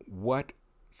 what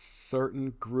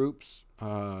certain groups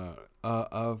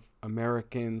of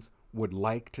Americans would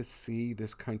like to see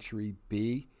this country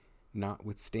be,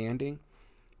 notwithstanding,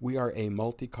 we are a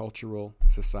multicultural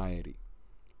society.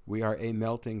 We are a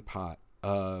melting pot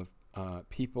of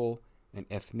people and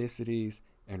ethnicities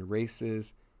and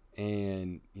races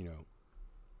and,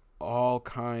 all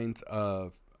kinds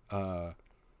of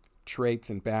traits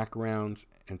and backgrounds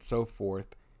and so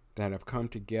forth that have come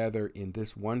together in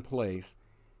this one place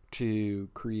to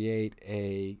create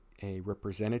a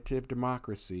representative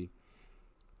democracy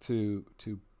to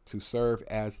serve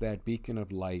as that beacon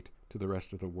of light to the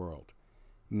rest of the world.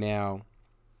 Now,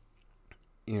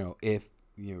 if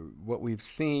what we've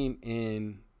seen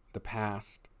in the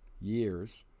past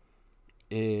years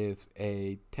is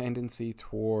a tendency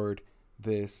toward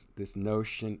this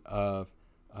notion of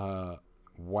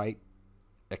white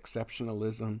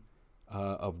exceptionalism,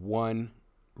 of one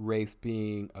race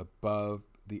being above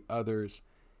the others,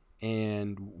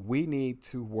 and we need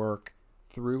to work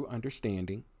through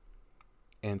understanding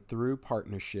and through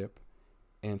partnership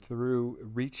and through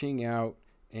reaching out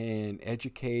and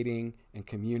educating and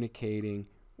communicating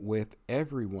with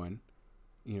everyone,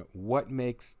 what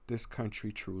makes this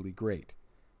country truly great.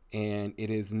 And it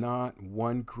is not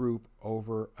one group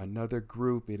over another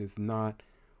group. It is not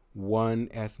one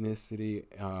ethnicity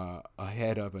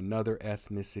ahead of another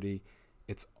ethnicity.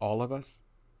 It's all of us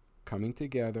coming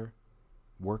together,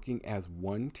 working as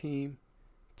one team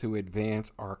to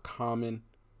advance our common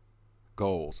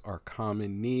goals, our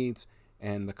common needs,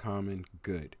 and the common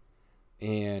good.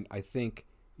 And I think,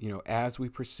 as we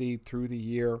proceed through the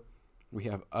year, we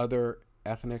have other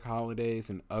ethnic holidays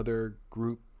and other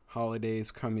group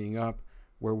holidays coming up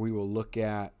where we will look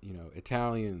at,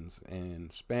 Italians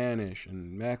and Spanish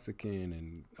and Mexican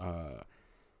and,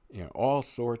 all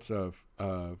sorts of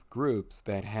groups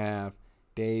that have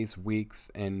days, weeks,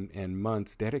 and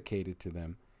months dedicated to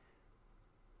them.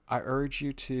 I urge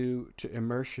you to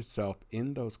immerse yourself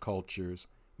in those cultures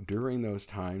during those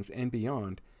times and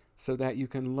beyond so that you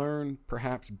can learn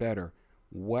perhaps better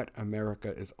what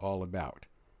America is all about,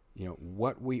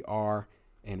 what we are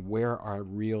and where our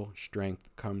real strength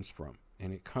comes from.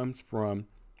 And it comes from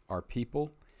our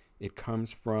people. It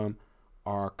comes from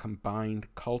our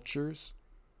combined cultures.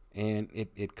 And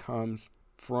it comes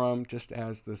from, just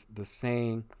as the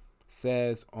saying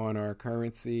says on our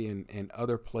currency and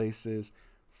other places,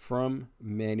 from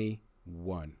many,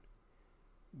 one.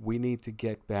 We need to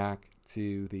get back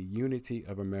to the unity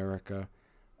of America,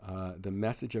 The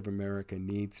message of America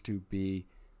needs to be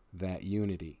that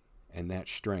unity and that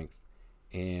strength.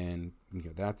 And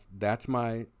that's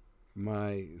my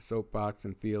soapbox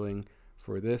and feeling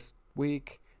for this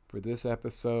week, for this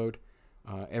episode.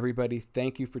 Everybody,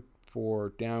 thank you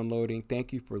for downloading.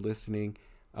 Thank you for listening.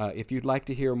 If you'd like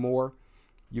to hear more,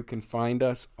 you can find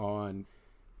us on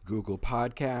Google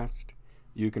Podcast.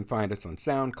 You can find us on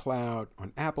SoundCloud,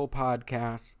 on Apple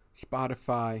Podcasts,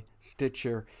 Spotify,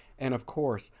 Stitcher, and of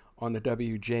course on the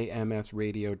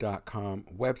WJMSradio.com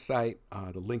website.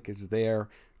 The link is there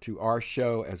to our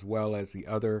show as well as the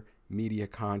other media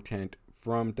content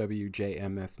from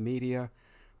WJMS Media.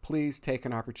 Please take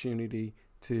an opportunity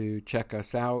to check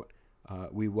us out.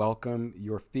 We welcome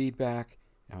your feedback.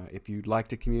 If you'd like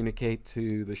to communicate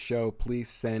to the show, please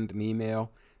send an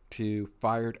email to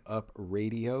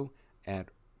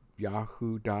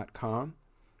firedupradio@yahoo.com.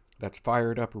 That's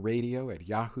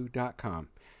firedupradio@yahoo.com.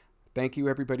 Thank you,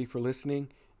 everybody, for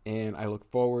listening, and I look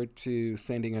forward to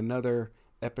sending another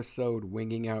episode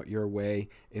winging out your way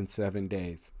in 7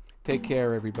 days. Take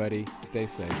care, everybody. Stay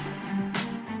safe.